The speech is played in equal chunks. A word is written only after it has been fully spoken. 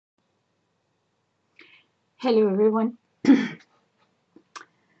Hello everyone.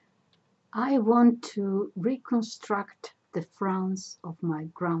 I want to reconstruct the France of my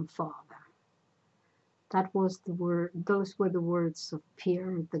grandfather. That was the word. Those were the words of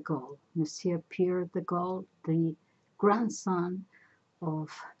Pierre de Gaulle, Monsieur Pierre de Gaulle, the grandson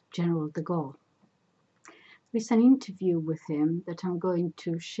of General de Gaulle. There's an interview with him that I'm going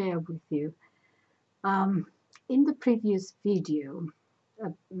to share with you. In the previous video,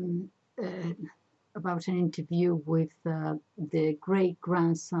 about an interview with the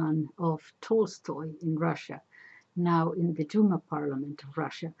great-grandson of Tolstoy in Russia, now in the Duma Parliament of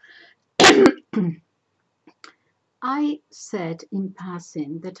Russia. I said in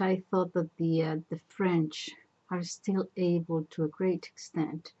passing that I thought that the French are still able to a great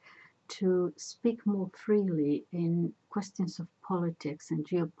extent to speak more freely in questions of politics and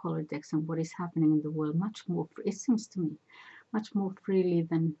geopolitics and what is happening in the world, much more, it seems to me, much more freely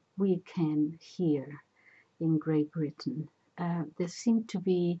than we can here in Great Britain. There seemed to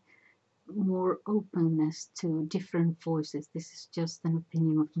be more openness to different voices. This is just an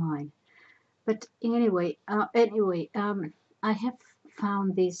opinion of mine. But anyway, I have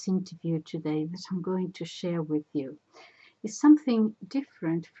found this interview today that I'm going to share with you. It's something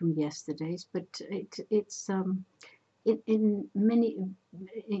different from yesterday's, but it's in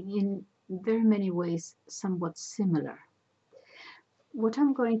very many ways somewhat similar. What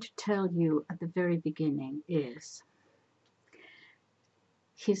I'm going to tell you at the very beginning is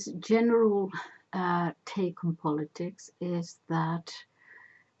his general take on politics is that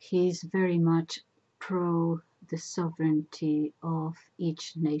he's very much pro the sovereignty of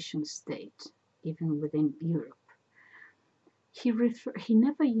each nation state, even within Europe. He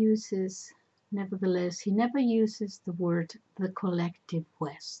never uses, nevertheless, he never uses the word the collective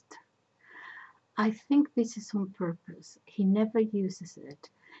West. I think this is on purpose. He never uses it.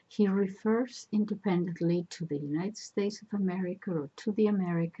 He refers independently to the United States of America or to the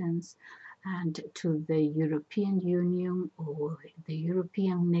Americans and to the European Union or the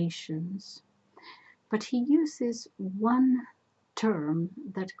European nations. But he uses one term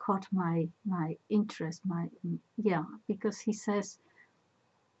that caught my interest, because he says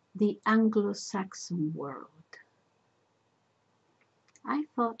the Anglo-Saxon world. I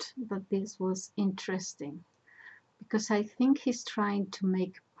thought that this was interesting because I think he's trying to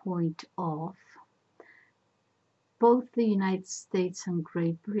make a point of both the United States and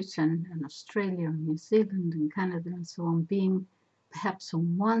Great Britain and Australia and New Zealand and Canada and so on being perhaps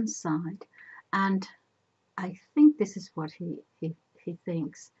on one side, and I think this is what he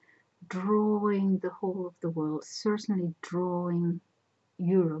thinks, drawing the whole of the world, certainly drawing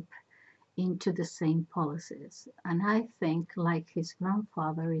Europe into the same policies. And I think, like his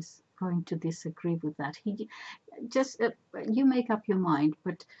grandfather, is going to disagree with that. He just, you make up your mind,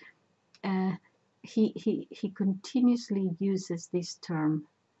 but he continuously uses this term,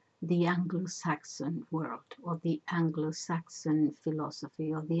 the Anglo-Saxon world, or the Anglo-Saxon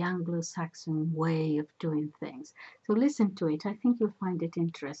philosophy, or the Anglo-Saxon way of doing things. So listen to it. I think you'll find it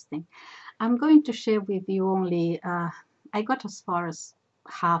interesting. I'm going to share with you only, I got as far as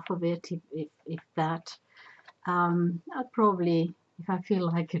half of it, if that. I'll probably, if I feel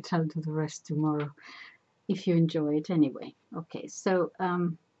like it, I'll do the rest tomorrow, if you enjoy it anyway. Okay, so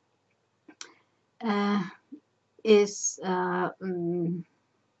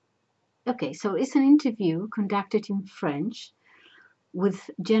okay, so it's an interview conducted in French with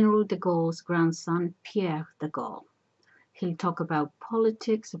General de Gaulle's grandson, Pierre de Gaulle. He'll talk about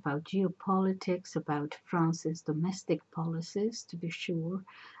politics, about geopolitics, about France's domestic policies, to be sure,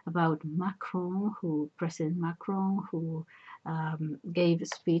 about President Macron, who gave a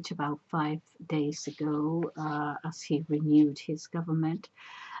speech about 5 days ago as he renewed his government,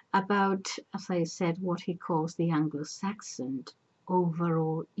 about, as I said, what he calls the Anglo-Saxon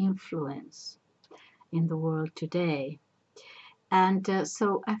overall influence in the world today. And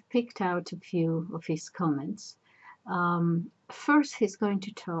so I've picked out a few of his comments. First, he's going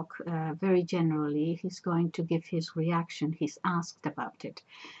to talk very generally. He's going to give his reaction. He's asked about it,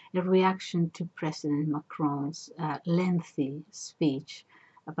 a reaction to President Macron's lengthy speech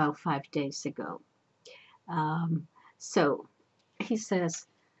about 5 days ago. So he says,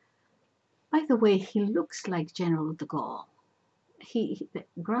 by the way, he looks like General de Gaulle. He the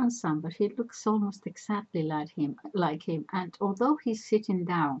grandson, but he looks almost exactly like him. And although he's sitting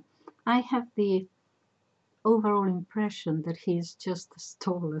down, I have the overall impression that he's just as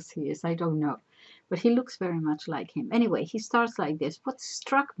tall as he is. I don't know, but he looks very much like him. Anyway, he starts like this. What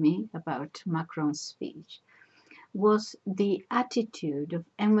struck me about Macron's speech was the attitude of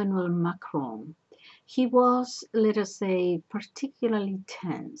Emmanuel Macron. He was, let us say, particularly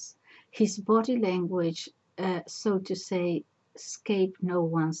tense. His body language so to say, escape no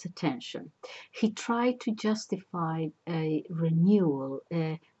one's attention. He tried to justify a renewal,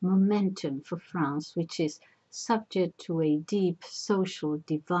 a momentum for France, which is subject to a deep social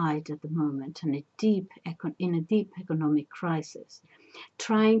divide at the moment and in a deep economic crisis,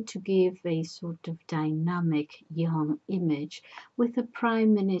 trying to give a sort of dynamic young image with a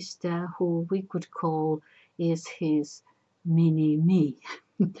prime minister who we could call is his mini me,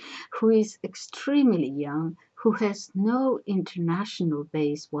 who is extremely young, who has no international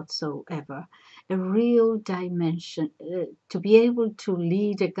base whatsoever, a real dimension to be able to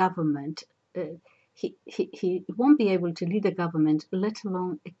lead a government. He won't be able to lead a government, let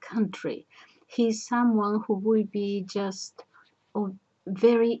alone a country. He's someone who will be just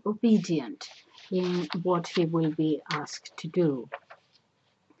very obedient in what he will be asked to do,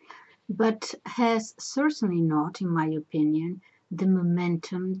 but has certainly not, in my opinion, the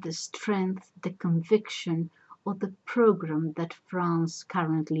momentum, the strength, the conviction, or the program that France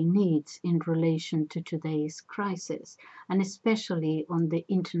currently needs in relation to today's crisis, and especially on the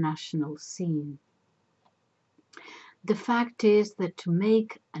international scene. The fact is that to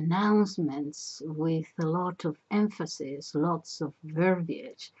make announcements with a lot of emphasis, lots of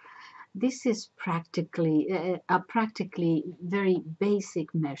verbiage, this is are practically very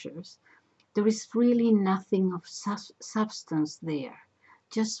basic measures. There is really nothing of substance there,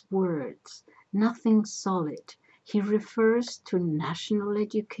 just words, nothing solid. He refers to national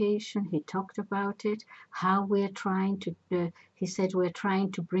education. He talked about it, how we're trying to, he said we're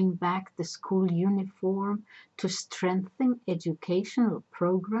trying to bring back the school uniform to strengthen educational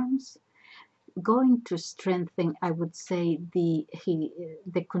programs. Going to strengthen, I would say, the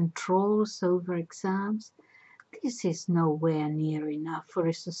controls over exams. This is nowhere near enough for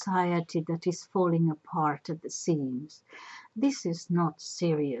a society that is falling apart at the seams. This is not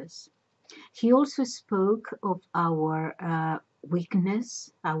serious. He also spoke of our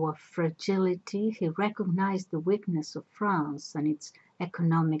weakness, our fragility. He recognized the weakness of France and its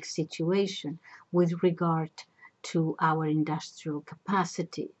economic situation with regard to our industrial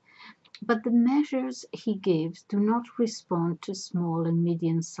capacity. But the measures he gives do not respond to small and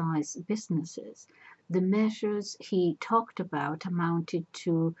medium-sized businesses. The measures he talked about amounted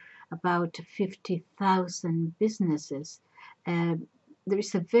to about 50,000 businesses. There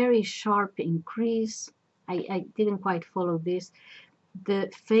is a very sharp increase. I didn't quite follow this.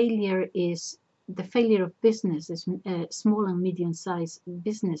 The failure of businesses, small and medium-sized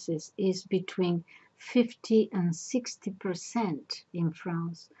businesses, is between 50 and 60% in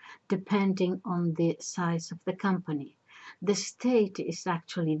France, depending on the size of the company. The state is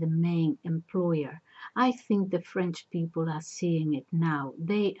actually the main employer. I think the French people are seeing it now.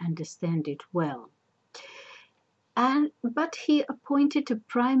 They understand it well. But he appointed a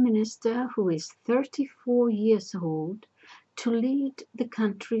prime minister who is 34 years old to lead the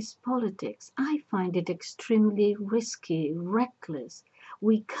country's politics. I find it extremely risky, reckless.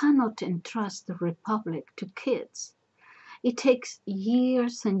 We cannot entrust the republic to kids. It takes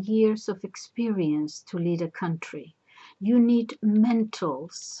years and years of experience to lead a country. You need mental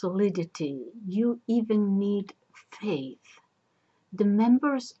solidity. You even need faith. The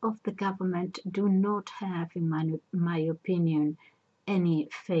members of the government do not have, in my opinion, any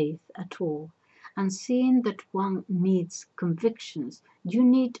faith at all. And seeing that one needs convictions, you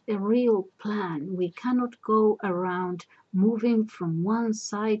need a real plan. We cannot go around moving from one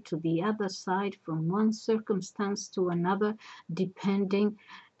side to the other side, from one circumstance to another, depending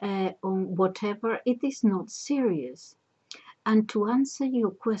on whatever. It is not serious. And to answer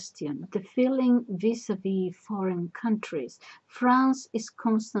your question, the feeling vis-a-vis foreign countries, France is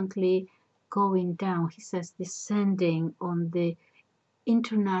constantly going down, he says, descending on the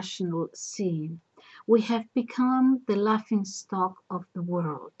international scene. We have become the laughing stock of the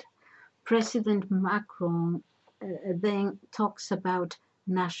world. President Macron then talks about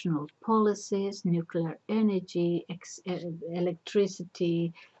national policies, nuclear energy,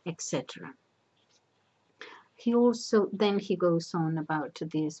 electricity, etc. He also then he goes on about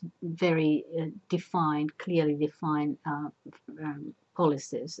these very clearly defined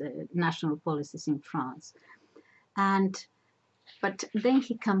policies, national policies in France, but then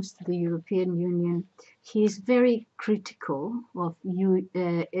he comes to the European Union. He is very critical of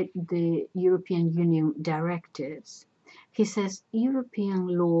the European Union directives. He says European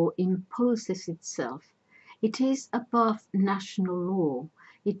law imposes itself. It is above national law.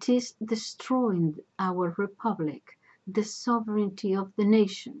 It is destroying our republic, the sovereignty of the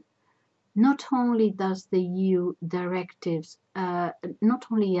nation. Not only does the EU directives, not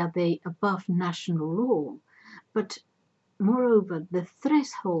only are they above national law, but moreover, the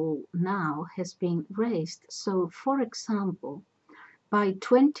threshold now has been raised. So, for example, by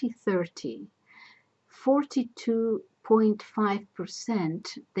 2030,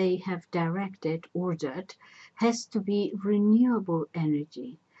 42.5% they have ordered, has to be renewable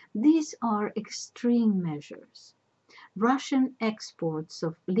energy. These are extreme measures. Russian exports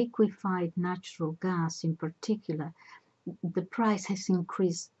of liquefied natural gas in particular, the price has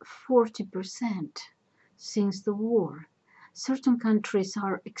increased 40% since the war. Certain countries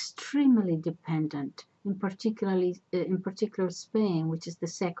are extremely dependent, in particular Spain, which is the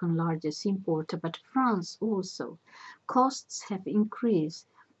second largest importer, but France also. Costs have increased.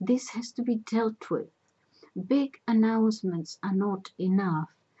 This has to be dealt with. Big announcements are not enough.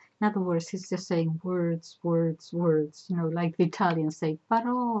 In other words, he's just saying words, words, words, like the Italians say,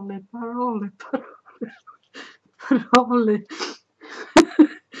 parole, parole, parole.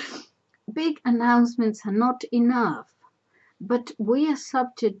 Big announcements are not enough. But we are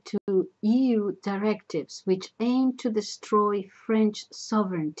subject to EU directives which aim to destroy French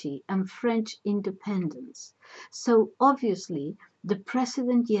sovereignty and French independence. So obviously, the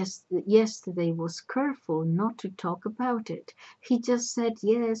president yesterday was careful not to talk about it. He just said,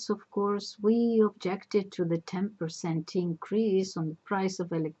 yes, of course, we objected to the 10% increase on the price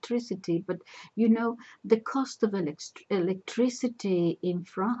of electricity, but the cost of electricity in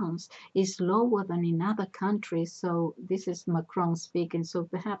France is lower than in other countries, so this is Macron speaking, so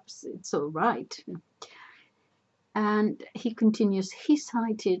perhaps it's all right. And he continues, he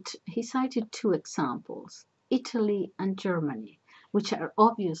cited two examples, Italy and Germany, which are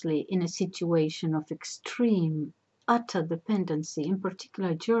obviously in a situation of extreme, utter dependency, in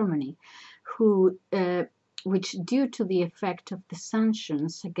particular Germany, which due to the effect of the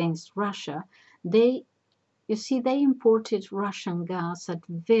sanctions against Russia, they imported Russian gas at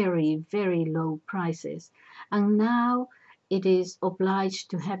very, very low prices, and now it is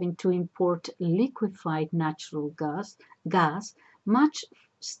obliged to having to import liquefied natural gas, much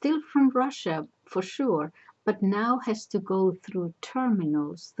still from Russia for sure, but now has to go through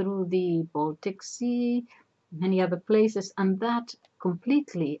terminals, through the Baltic Sea, many other places, and that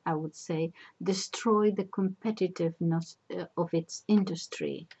completely, I would say, destroy the competitiveness of its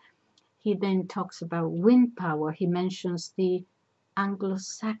industry. He then talks about wind power. He mentions the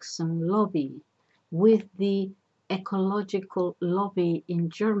Anglo-Saxon Lobby with the ecological lobby in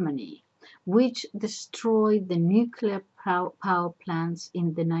Germany, which destroyed the nuclear power plants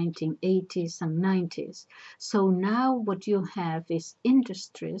in the 1980s and 90s. So now what you have is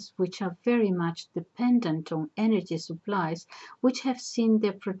industries which are very much dependent on energy supplies, which have seen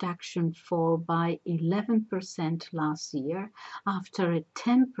their production fall by 11% last year after a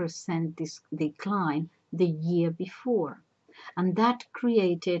 10% decline the year before. And that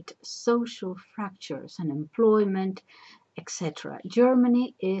created social fractures, unemployment, etc.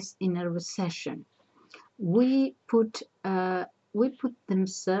 Germany is in a recession. We put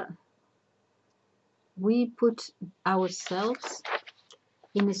ourselves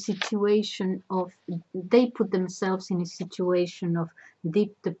in a situation of, they put themselves in a situation of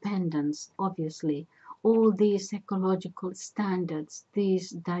deep dependence, obviously. All these ecological standards, these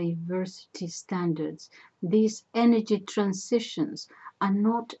diversity standards, these energy transitions are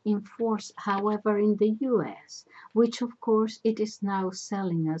not enforced, however, in the US, which of course it is now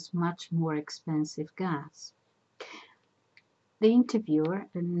selling us much more expensive gas. The interviewer,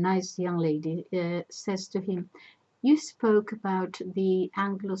 a nice young lady, says to him, you spoke about the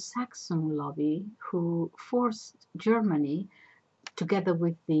Anglo-Saxon lobby who forced Germany, together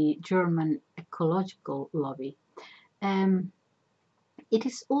with the German ecological lobby. It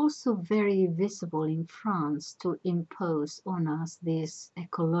is also very visible in France to impose on us this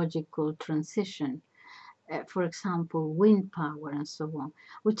ecological transition, for example, wind power and so on,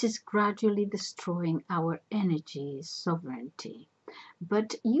 which is gradually destroying our energy sovereignty.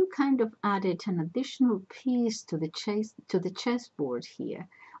 But you kind of added an additional piece to the chessboard here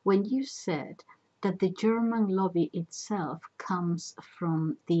when you said that the German lobby itself comes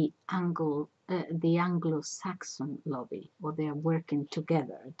from the Anglo-Saxon lobby, or they are working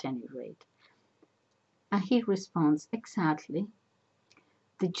together at any rate. And he responds, exactly.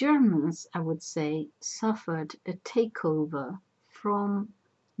 The Germans, I would say, suffered a takeover from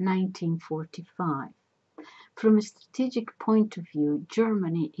 1945. From a strategic point of view,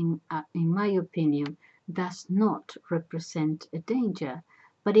 Germany, in my opinion, does not represent a danger,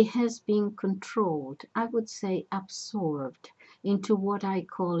 but it has been controlled, I would say absorbed, into what I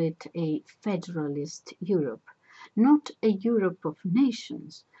call it a federalist Europe. Not a Europe of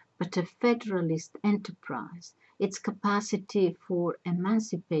nations, but a federalist enterprise. Its capacity for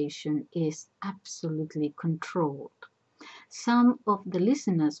emancipation is absolutely controlled. Some of the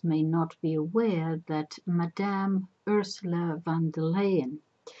listeners may not be aware that Madame Ursula von der Leyen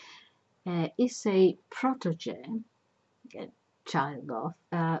is a protege, a child of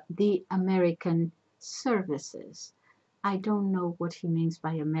the American services. I don't know what he means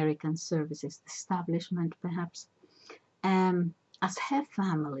by American services, establishment perhaps. As her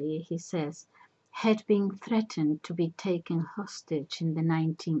family, he says, had been threatened to be taken hostage in the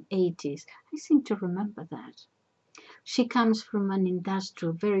 1980s. I seem to remember that. She comes from an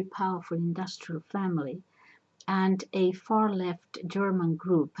industrial, very powerful industrial family, and a far-left German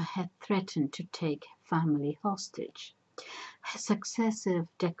group had threatened to take family hostage. Her successive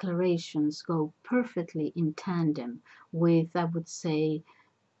declarations go perfectly in tandem with, I would say,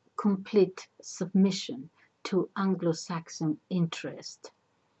 complete submission to Anglo-Saxon interest.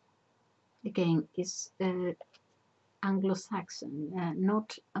 Again, it's Anglo-Saxon,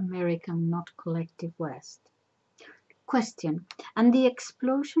 not American, not collective West. Question: and the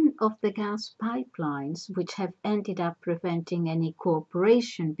explosion of the gas pipelines, which have ended up preventing any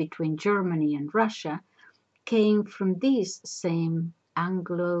cooperation between Germany and Russia, came from these same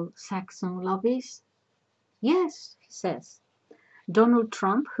Anglo-Saxon lobbies? Yes, he says. Donald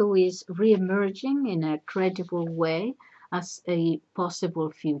Trump, who is re-emerging in a credible way as a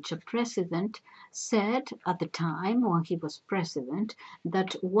possible future president, said at the time when he was president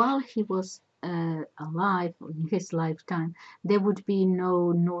that while he was alive in his lifetime, there would be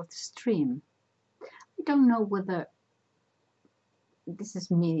no Nord Stream. I don't know whether, this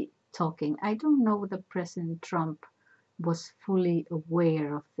is me talking, I don't know whether President Trump was fully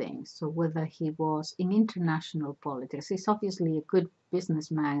aware of things, or whether he was in international politics. He's obviously a good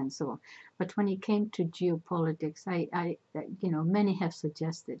businessman and so on, but when he came to geopolitics, many have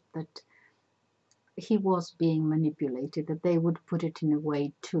suggested that he was being manipulated, that they would put it in a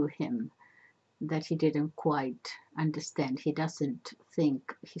way to him that he didn't quite understand. He doesn't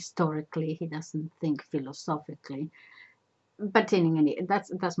think historically, he doesn't think philosophically. But anyway,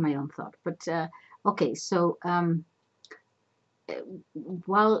 that's my own thought. But okay, so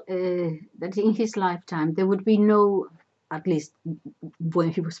while that in his lifetime there would be no, at least when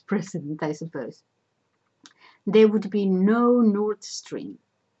he was president, I suppose, there would be no Nord Stream.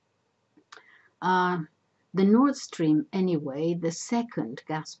 The Nord Stream, anyway, the second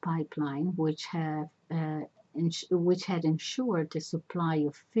gas pipeline, which had ensured a supply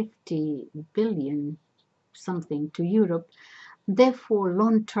of 50 billion something to Europe, therefore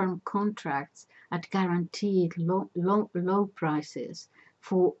long-term contracts at guaranteed low prices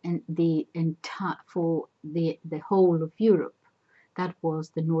for the whole of Europe. That was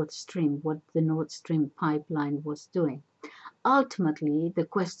the Nord Stream, what the Nord Stream pipeline was doing. Ultimately, the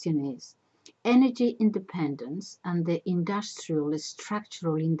question is energy independence and the industrial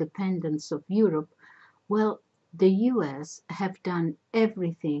structural independence of Europe. Well, the US have done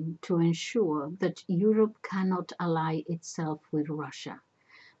everything to ensure that Europe cannot ally itself with Russia,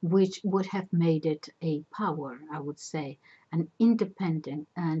 which would have made it a power, I would say, an independent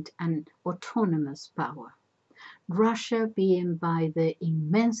and an autonomous power. Russia, being by the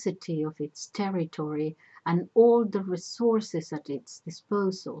immensity of its territory and all the resources at its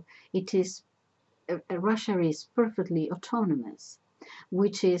disposal, Russia is perfectly autonomous,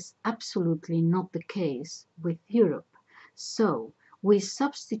 which is absolutely not the case with Europe. So we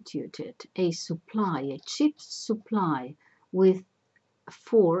substituted a cheap supply,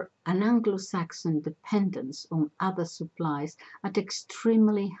 for an Anglo-Saxon dependence on other supplies at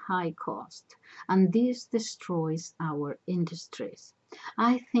extremely high cost, and this destroys our industries.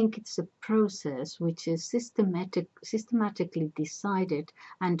 I think it's a process which is systematically decided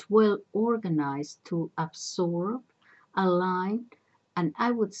and well organized to absorb, align, and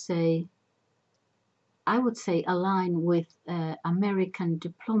I would say align with American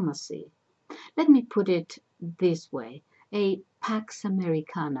diplomacy. Let me put it this way: a Pax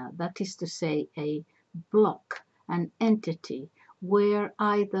Americana, that is to say, a bloc, an entity, where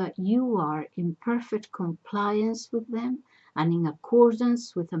either you are in perfect compliance with them and in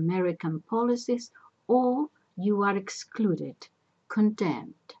accordance with American policies, or you are excluded,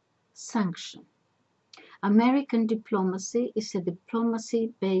 condemned, sanctioned. American diplomacy is a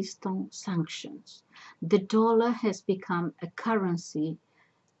diplomacy based on sanctions. The dollar has become a currency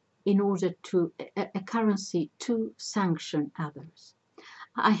to sanction others.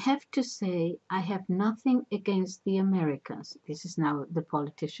 I have to say, I have nothing against the Americans. This is now the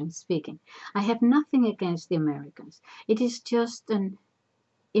politician speaking. I have nothing against the Americans. It is just an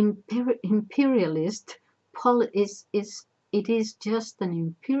imperialist it is just an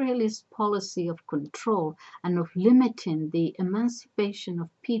imperialist policy of control and of limiting the emancipation of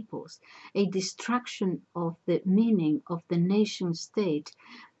peoples, a destruction of the meaning of the nation state.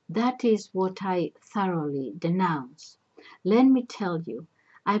 That is what I thoroughly denounce. Let me tell you,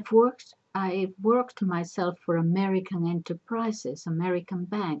 I've worked myself for American enterprises, American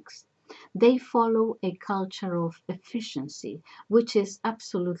banks. They follow a culture of efficiency, which is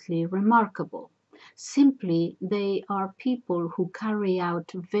absolutely remarkable. Simply, they are people who carry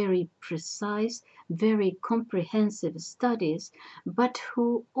out very precise, very comprehensive studies, but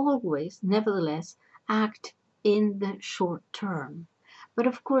who always, nevertheless, act in the short term. But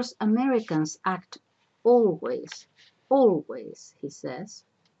of course, Americans act always, always, he says,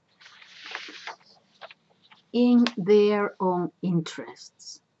 in their own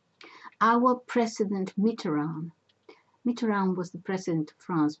interests. Our President Mitterrand was the President of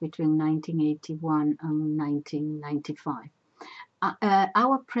France between 1981 and 1995.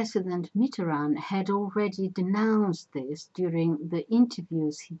 Our President Mitterrand had already denounced this during the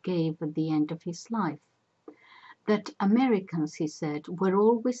interviews he gave at the end of his life. That Americans, he said, were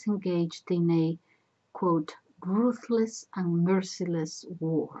always engaged in a, quote, ruthless and merciless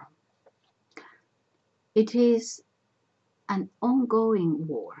war. It is an ongoing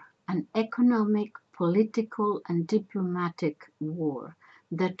war, an economic, political, and diplomatic war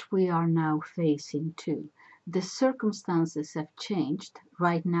that we are now facing too. The circumstances have changed.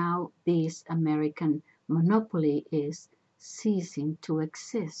 Right now, this American monopoly is ceasing to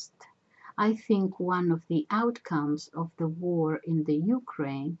exist. I think one of the outcomes of the war in the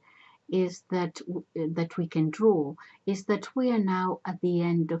Ukraine is that we can draw is that we are now at the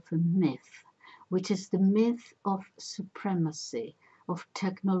end of a myth, which is the myth of supremacy, of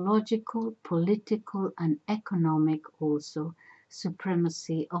technological, political, and economic also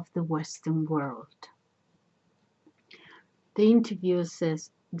supremacy of the Western world. The interviewer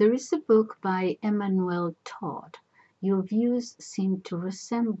says, there is a book by Emmanuel Todd. Your views seem to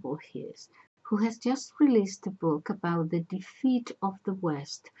resemble his, who has just released a book about the defeat of the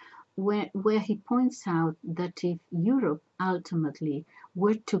West, where he points out that if Europe ultimately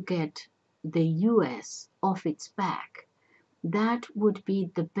were to get the US off its back, that would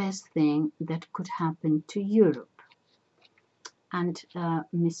be the best thing that could happen to Europe. And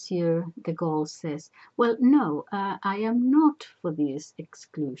Monsieur de Gaulle says, well, no, I am not for this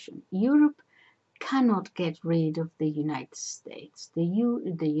exclusion. Europe cannot get rid of the United States. The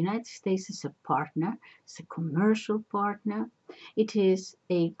United States is a partner, it's a commercial partner. It is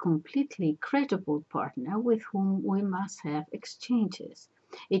a completely credible partner with whom we must have exchanges.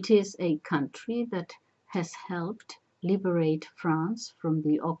 It is a country that has helped liberate France from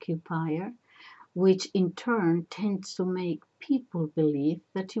the occupier, which in turn tends to make people believe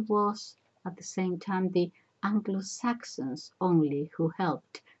that it was at the same time the Anglo-Saxons only who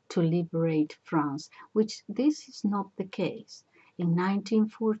helped to liberate France, which this is not the case. In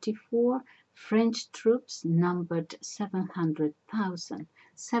 1944, French troops numbered 700,000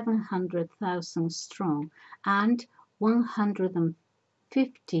 strong, and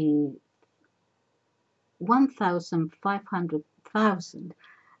 1,500,000,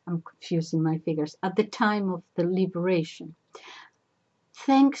 I'm confusing my figures, at the time of the liberation.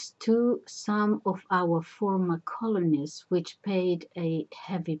 Thanks to some of our former colonies, which paid a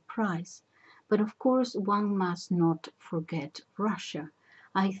heavy price. But of course, one must not forget Russia.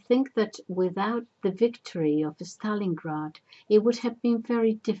 I think that without the victory of Stalingrad, it would have been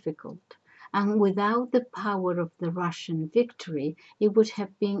very difficult. And without the power of the Russian victory, it would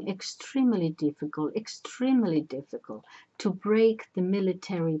have been extremely difficult to break the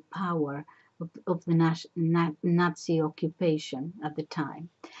military power of the Nazi occupation at the time.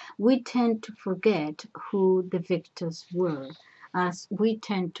 We tend to forget who the victors were, as we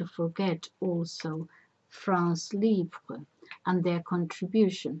tend to forget also France Libre and their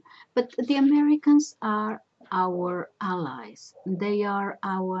contribution. But the Americans are our allies. They are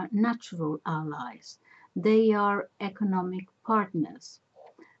our natural allies. They are economic partners.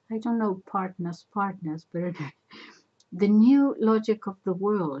 I don't know partners, but the new logic of the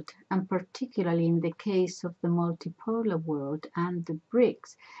world, and particularly in the case of the multipolar world and the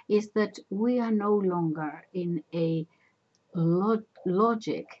BRICS, is that we are no longer in a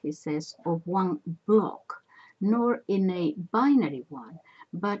logic, he says, of one block, nor in a binary one,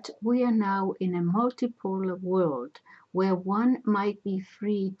 but we are now in a multipolar world where one might be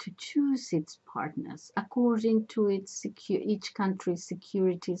free to choose its partners according to each country's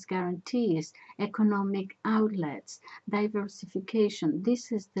securities guarantees, economic outlets, diversification.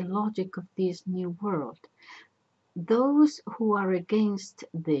 This is the logic of this new world. Those who are against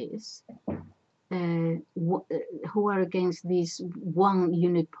this who are against this one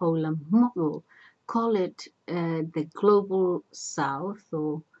unipolar model call it the global south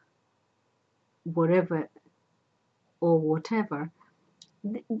or whatever or whatever.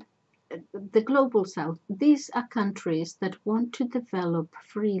 The, the global south, these are countries that want to develop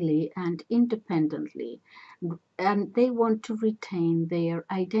freely and independently, and they want to retain their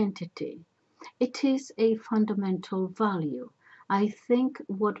identity. It is a fundamental value. I think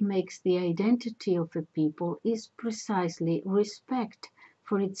what makes the identity of a people is precisely respect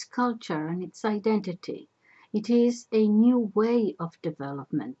for its culture and its identity. It is a new way of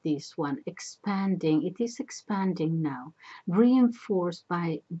development, this one, expanding. It is expanding now, reinforced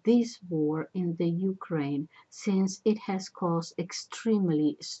by this war in the Ukraine, since it has caused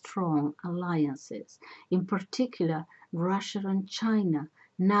extremely strong alliances, in particular Russia and China,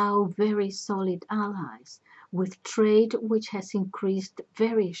 now very solid allies, with trade which has increased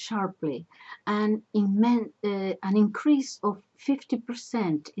very sharply, an increase of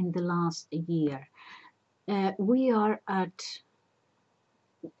 50% in the last year. We are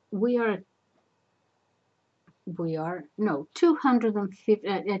no 250.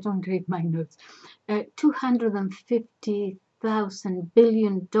 I don't read my notes. 250,000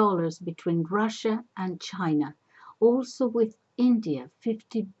 billion dollars between Russia and China, also with India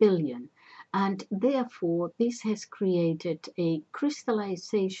 50 billion, and therefore this has created a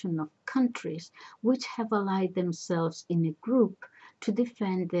crystallization of countries which have allied themselves in a group to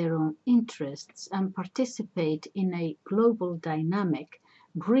defend their own interests and participate in a global dynamic,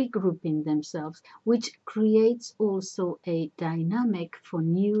 regrouping themselves, which creates also a dynamic for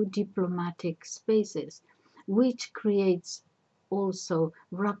new diplomatic spaces, which creates also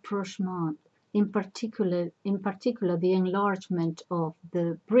rapprochement, in particular the enlargement of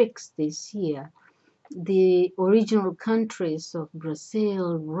the BRICS this year, the original countries of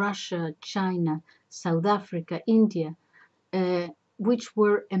Brazil, Russia, China, South Africa, India, which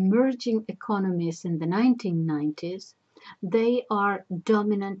were emerging economies in the 1990s, they are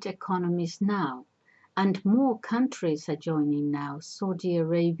dominant economies now. And more countries are joining now: Saudi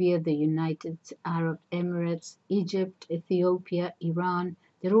Arabia, the United Arab Emirates, Egypt, Ethiopia, Iran,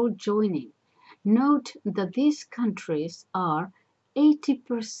 they're all joining. Note that these countries are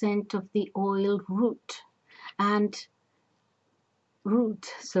 80% of the oil and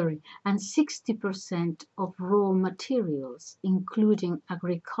and 60% of raw materials, including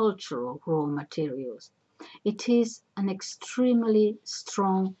agricultural raw materials. It is an extremely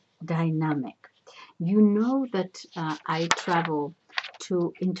strong dynamic. You know that I travel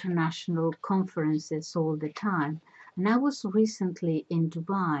to international conferences all the time, and I was recently in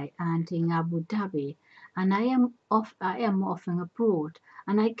Dubai and in Abu Dhabi, and I am often abroad,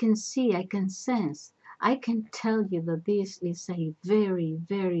 and I can see, I can sense, I can tell you that this is a very,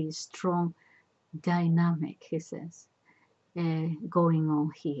 very strong dynamic, he says, going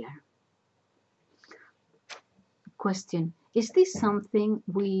on here. Question: is this something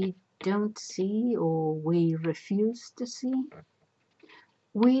we don't see or we refuse to see?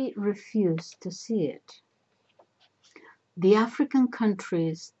 We refuse to see it. The African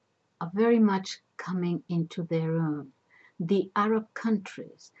countries are very much coming into their own. The Arab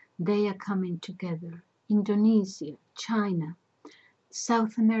countries, they are coming together. Indonesia, China,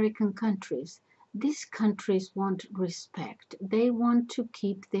 South American countries. These countries want respect. They want to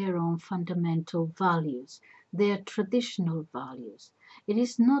keep their own fundamental values, their traditional values. It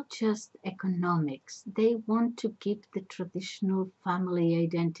is not just economics. They want to keep the traditional family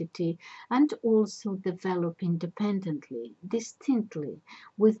identity and also develop independently, distinctly,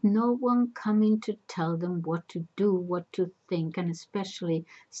 with no one coming to tell them what to do, what to think, and especially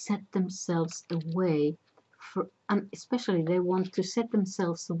set themselves away. And especially they want to set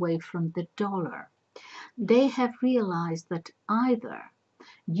themselves away from the dollar. They have realized that either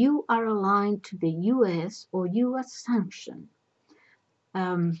you are aligned to the US or you are sanctioned.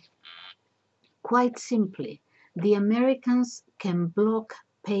 Quite simply, the Americans can block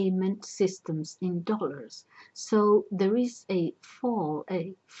payment systems in dollars. So there is a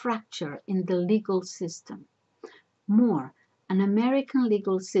fracture in the legal system. More, an American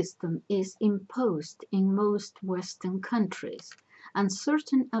legal system is imposed in most Western countries and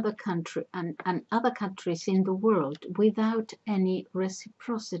certain other other countries in the world without any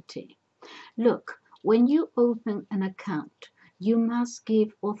reciprocity. Look, when you open an account, you must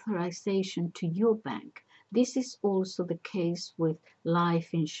give authorization to your bank. This is also the case with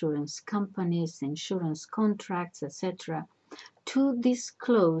life insurance companies, insurance contracts, etc., to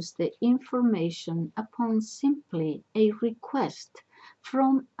disclose the information upon simply a request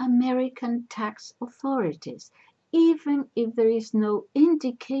from American tax authorities. even if there is no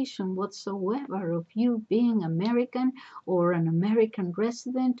indication whatsoever of you being American or an American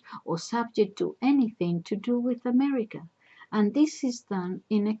resident or subject to anything to do with America. And this is done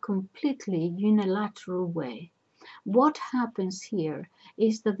in a completely unilateral way. What happens here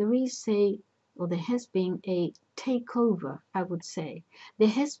is that there has been a takeover, I would say. There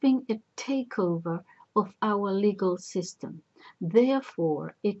has been a takeover of our legal system.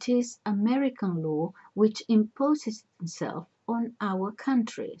 Therefore, it is American law which imposes itself on our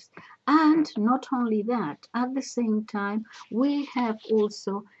countries. And not only that, at the same time, we have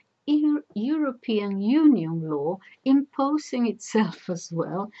also European Union law imposing itself as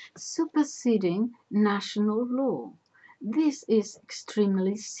well, superseding national law. This is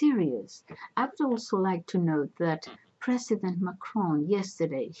extremely serious. I would also like to note that President Macron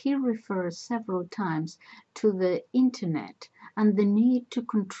yesterday, he refers several times to the internet and the need to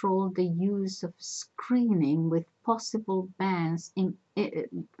control the use of screening with possible banning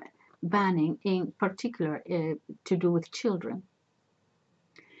in particular to do with children.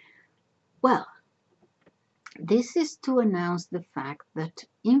 Well, this is to announce the fact that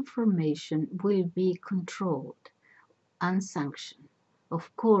information will be controlled and sanctioned.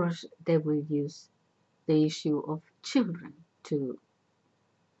 Of course, they will use the issue of children to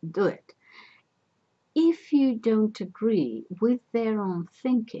do it. If you don't agree with their own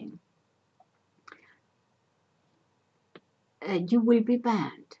thinking, you will be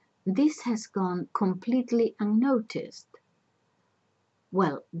banned. This has gone completely unnoticed.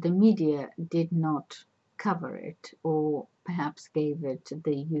 Well, the media did not cover it or perhaps gave it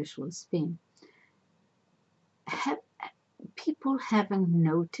the usual spin. People haven't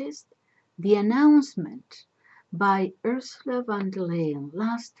noticed the announcement by Ursula von der Leyen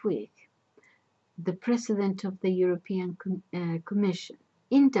last week, the president of the European Commission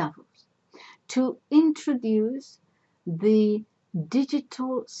in Davos, to introduce the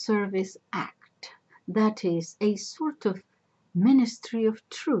Digital Service Act, that is a sort of Ministry of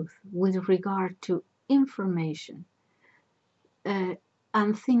Truth with regard to information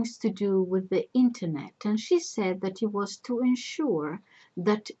and things to do with the internet. And she said that it was to ensure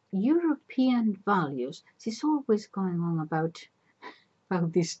that European values, she's always going on about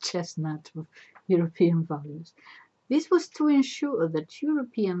this chestnut of European values. This was to ensure that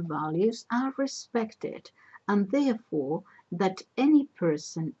European values are respected and therefore that any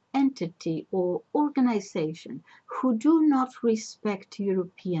person, entity or organization who do not respect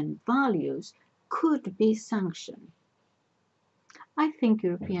European values could be sanctioned. I think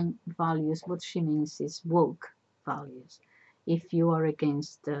European values, what she means is woke values. If you are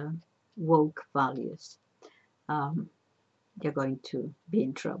against woke values, you're going to be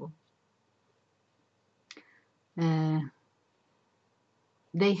in trouble. They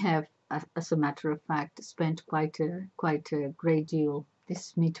have, as a matter of fact, spent quite a great deal. This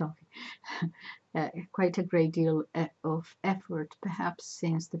is me talking. Quite a great deal of effort, perhaps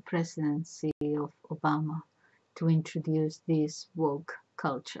since the presidency of Obama, to introduce this woke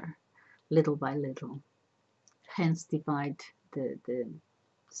culture, little by little. Hence, divide the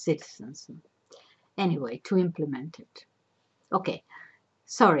citizens. Anyway, to implement it. Okay,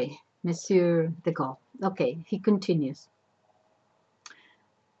 sorry, Monsieur de Gaulle. Okay, he continues.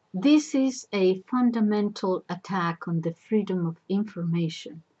 This is a fundamental attack on the freedom of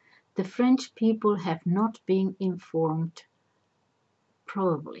information. The French people have not been informed,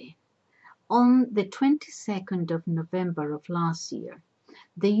 probably. On the 22nd of November of last year,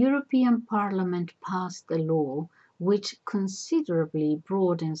 the European Parliament passed a law which considerably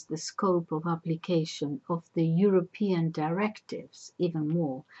broadens the scope of application of the European directives even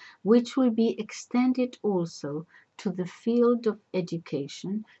more, which will be extended also to the field of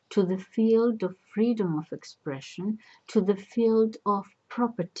education, to the field of freedom of expression, to the field of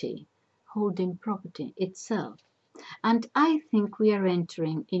property, holding property itself. And I think we are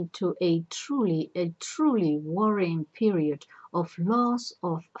entering into a truly worrying period of loss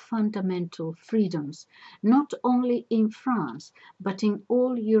of fundamental freedoms, not only in France, but in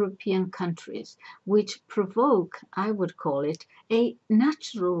all European countries, which provoke, I would call it, a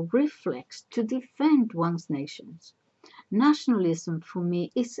natural reflex to defend one's nations. Nationalism, for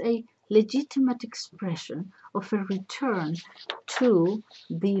me, is a legitimate expression of a return to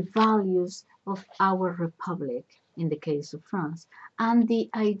the values of our republic, in the case of France, and the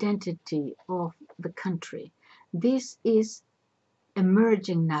identity of the country. This is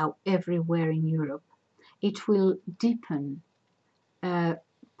emerging now everywhere in Europe. It will deepen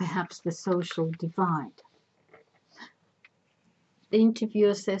perhaps the social divide. The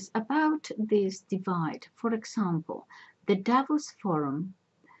interviewer says about this divide, for example, the Davos Forum,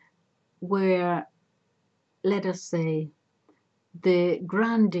 where let us say, the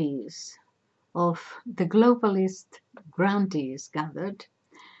grandees of the globalist grandees gathered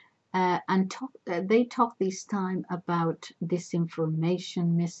they talk this time about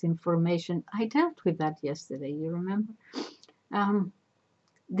disinformation, misinformation. I dealt with that yesterday, you remember? Um,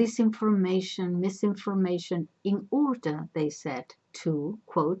 Disinformation, misinformation, in order, they said, to,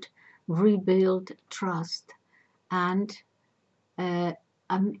 quote, rebuild trust and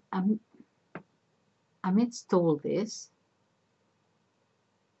um, um, amidst all this,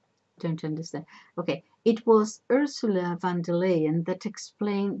 don't understand. Okay, it was Ursula von der Leyen that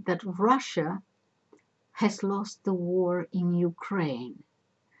explained that Russia has lost the war in Ukraine.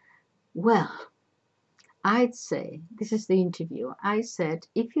 Well, I'd say, this is the interview, I said,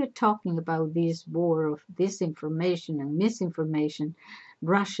 if you're talking about this war of disinformation and misinformation,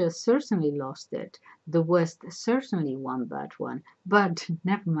 Russia certainly lost it. The West certainly won that one. But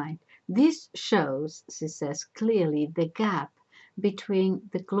never mind. This shows, she says, clearly the gap between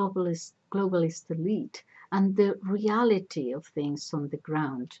the globalist elite and the reality of things on the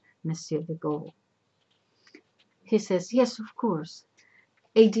ground, Monsieur de Gaulle. He says, yes, of course,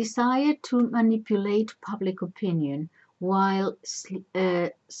 a desire to manipulate public opinion while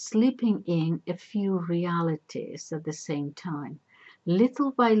slipping in a few realities at the same time.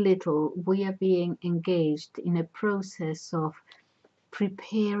 Little by little, we are being engaged in a process of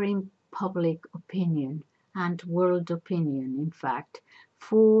preparing public opinion and world opinion, in fact,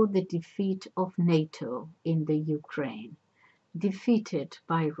 for the defeat of NATO in the Ukraine, defeated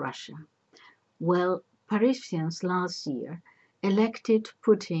by Russia. Well, Parisians last year elected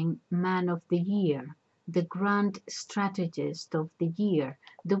Putin Man of the Year, the grand strategist of the year.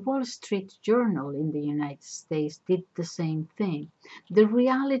 The Wall Street Journal in the United States did the same thing. The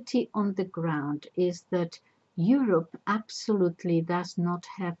reality on the ground is that Europe absolutely does not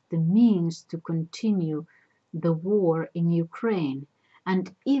have the means to continue the war in Ukraine,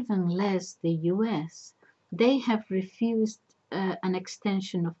 and even less the US. They have refused an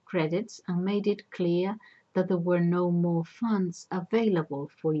extension of credits and made it clear that there were no more funds available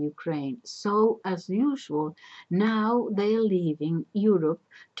for Ukraine. So, as usual, now they are leaving Europe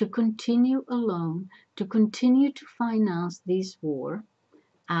to continue alone, to continue to finance this war.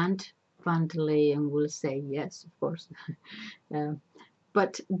 And van der Leyen will say, yes, of course.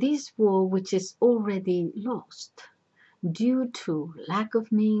 But this war, which is already lost, due to lack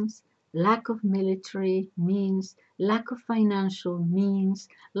of means, lack of military means, lack of financial means,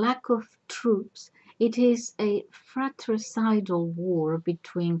 lack of troops. It is a fratricidal war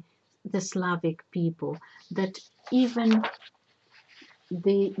between the Slavic people that even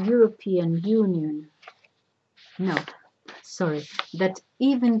the European Union, no, sorry, that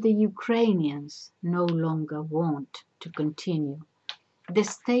even the Ukrainians no longer want to continue. The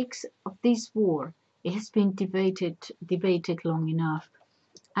stakes of this war, it has been debated long enough.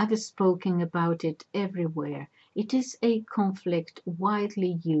 I've spoken about it everywhere. It is a conflict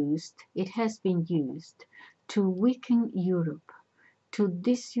widely used, it has been used to weaken Europe, to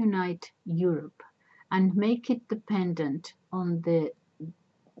disunite Europe, and make it dependent on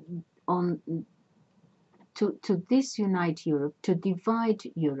to disunite Europe, to divide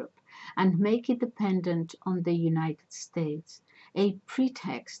Europe, and make it dependent on the United States. A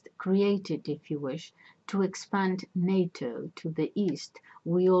pretext created, if you wish, to expand NATO to the east.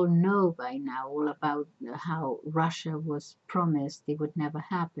 We all know by now all about how Russia was promised it would never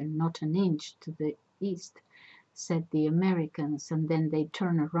happen, not an inch to the east, said the Americans, and then they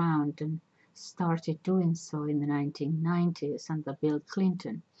turned around and started doing so in the 1990s under Bill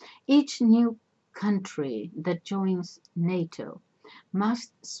Clinton. Each new country that joins NATO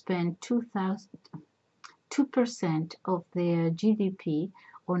must spend 2% of their GDP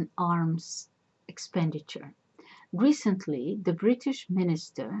on arms expenditure. Recently, the British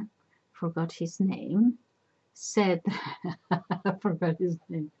minister, forgot his name, said, I forgot his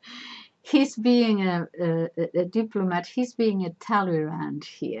name, he's being a diplomat, he's being a Talleyrand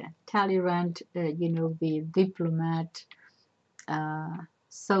here. Talleyrand, the diplomat,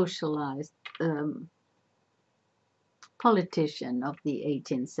 socialized politician of the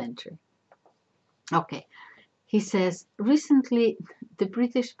 18th century. Okay, he says, recently the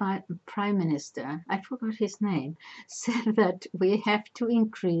British Prime Minister, I forgot his name, said that we have to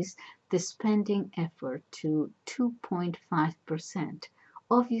increase the spending effort to 2.5%.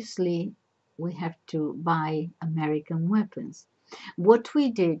 Obviously, we have to buy American weapons. What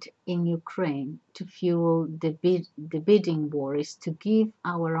we did in Ukraine to fuel the bidding war is to give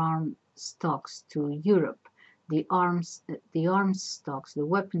our arms stocks to Europe. The arms stocks, the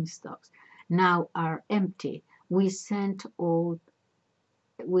weapon stocks, now are empty. We sent old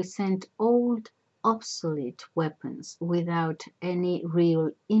obsolete weapons without any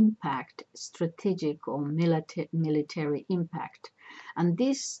real impact, strategic or military impact. And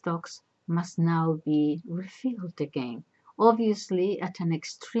these stocks must now be refilled again, obviously at an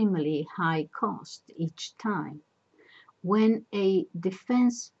extremely high cost each time. When a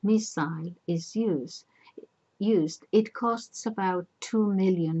defense missile is used, it costs about $2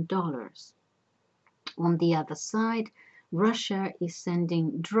 million. On the other side, Russia is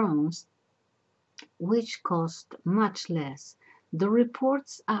sending drones which cost much less. The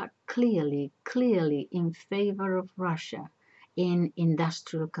reports are clearly in favor of Russia in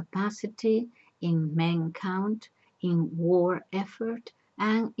industrial capacity, in men count, in war effort,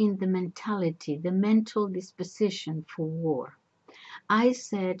 and in the mentality, the mental disposition for war. I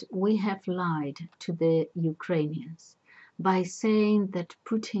said we have lied to the Ukrainians by saying that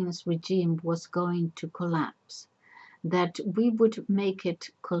Putin's regime was going to collapse, that we would make it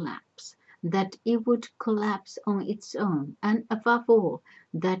collapse, that it would collapse on its own, and above all,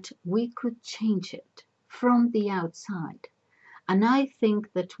 that we could change it from the outside. And I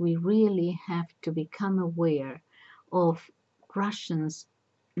think that we really have to become aware of Russians'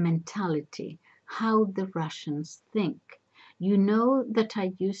 mentality, how the Russians think. You know that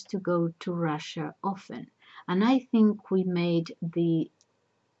I used to go to Russia often, and I think we made the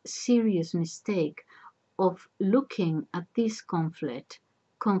serious mistake of looking at this conflict,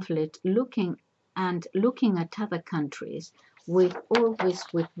 looking at other countries with always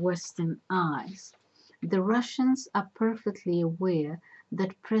with Western eyes. The Russians are perfectly aware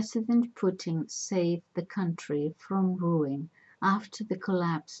that President Putin saved the country from ruin after the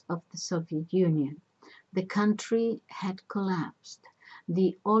collapse of the Soviet Union. The country had collapsed.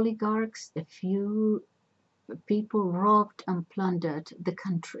 The oligarchs, a few people robbed and plundered the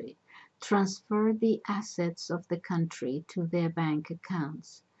country, transferred the assets of the country to their bank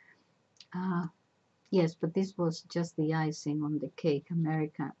accounts. Yes, but this was just the icing on the cake.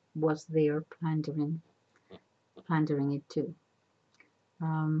 America was there plundering it too.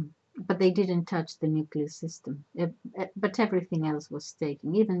 But they didn't touch the nuclear system. But everything else was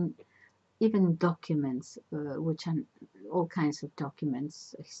taken, even documents, which are all kinds of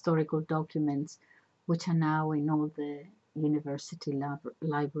documents, historical documents, which are now in all the university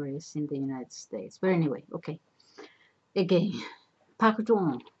libraries in the United States. But anyway, okay. Again,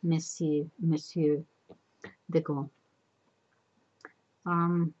 pardon, Monsieur de Gaulle.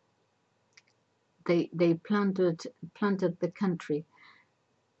 They plundered the country.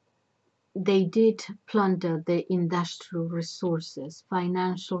 They did plunder the industrial resources,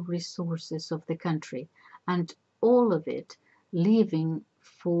 financial resources of the country, and all of it leaving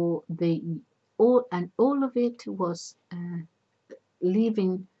for all of it was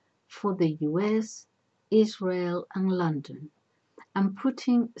leaving for the US, Israel, and London. And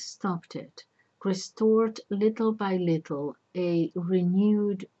Putin stopped it, restored little by little a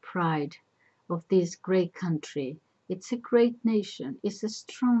renewed pride of this great country. It's a great nation, it's a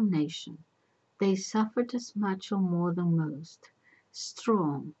strong nation. They suffered as much or more than most.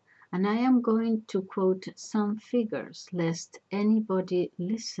 Strong. And I am going to quote some figures, lest anybody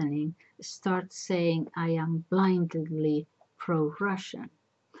listening start saying I am blindly pro-Russian.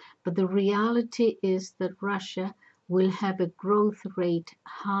 But the reality is that Russia will have a growth rate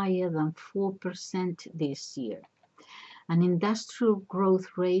higher than 4% this year, an industrial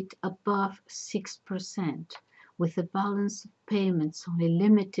growth rate above 6%, with a balance of payments only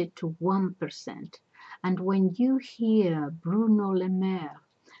limited to 1%. And when you hear Bruno Le Maire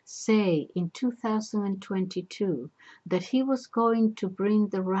say in 2022 that he was going to bring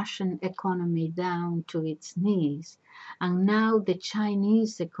the Russian economy down to its knees, and now the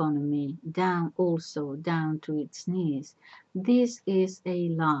Chinese economy also down to its knees, this is a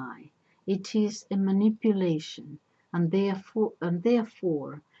lie. It is a manipulation, and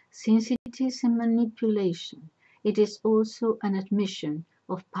therefore, since it is a manipulation, it is also an admission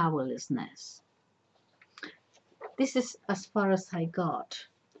of powerlessness. This is as far as I got.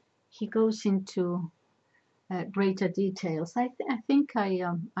 He goes into greater details. I think I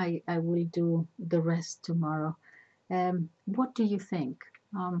will do the rest tomorrow. What do you think?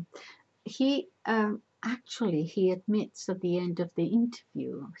 He actually he admits at the end of the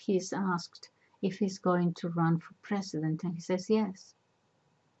interview. He's asked if he's going to run for president, and he says yes.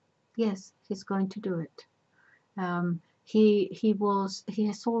 Yes, he's going to do it. He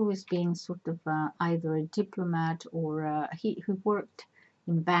has always been sort of either a diplomat or he worked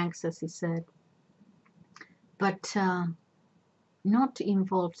in banks, as he said, but not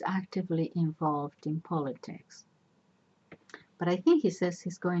actively involved in politics. But I think he says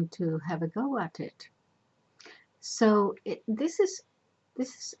he's going to have a go at it. So this is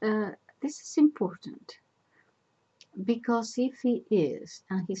This is important because if he is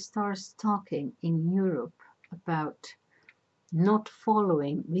and he starts talking in Europe about not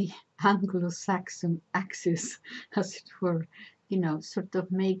following the Anglo-Saxon axis, as it were, sort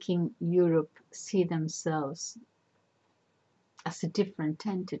of making Europe see themselves as a different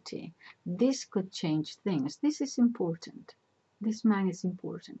entity, this could change things. This is important. This man is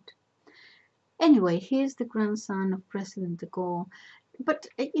important. Anyway, he is the grandson of President de Gaulle. But,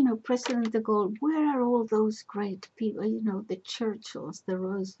 President de Gaulle, where are all those great people? The Churchills, the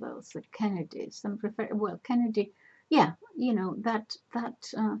Roosevelts, the Kennedys. Kennedy, yeah,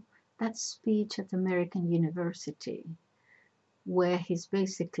 that speech at American University, where he's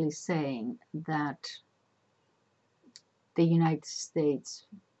basically saying that the United States,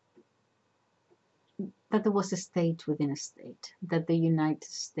 that there was a state within a state, that the United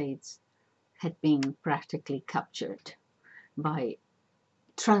States had been practically captured by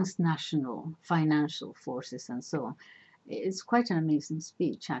transnational financial forces and so on. It's quite an amazing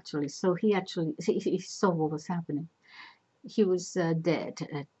speech, actually. So he saw what was happening. He was dead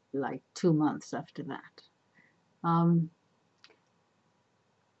at like 2 months after that.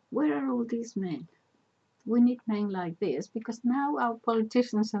 Where are all these men? We need men like this, because now our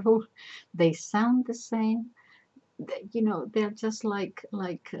politicians are all, they sound the same. They're just like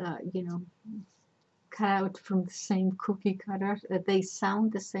cut out from the same cookie cutter. They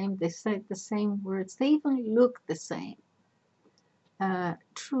sound the same. They say the same words. They even look the same.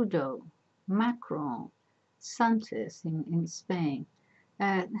 Trudeau, Macron, Sanchez in Spain.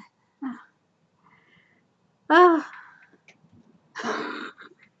 Uh, ah,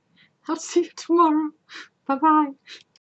 I'll see you tomorrow. Bye-bye.